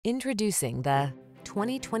Introducing the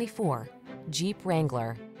 2024 Jeep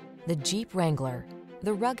Wrangler. The Jeep Wrangler,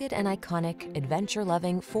 the rugged and iconic,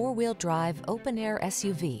 adventure-loving four-wheel drive open-air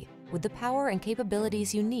SUV with the power and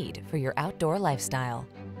capabilities you need for your outdoor lifestyle.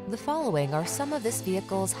 The following are some of this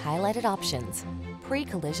vehicle's highlighted options: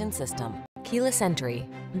 pre-collision system, keyless entry,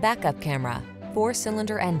 backup camera,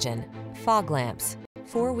 4-cylinder engine, fog lamps,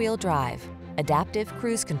 four-wheel drive, adaptive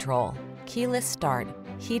cruise control, keyless start,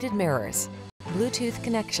 heated mirrors, Bluetooth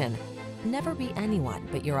connection. Never be anyone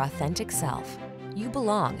but your authentic self. You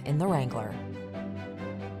belong in the Wrangler.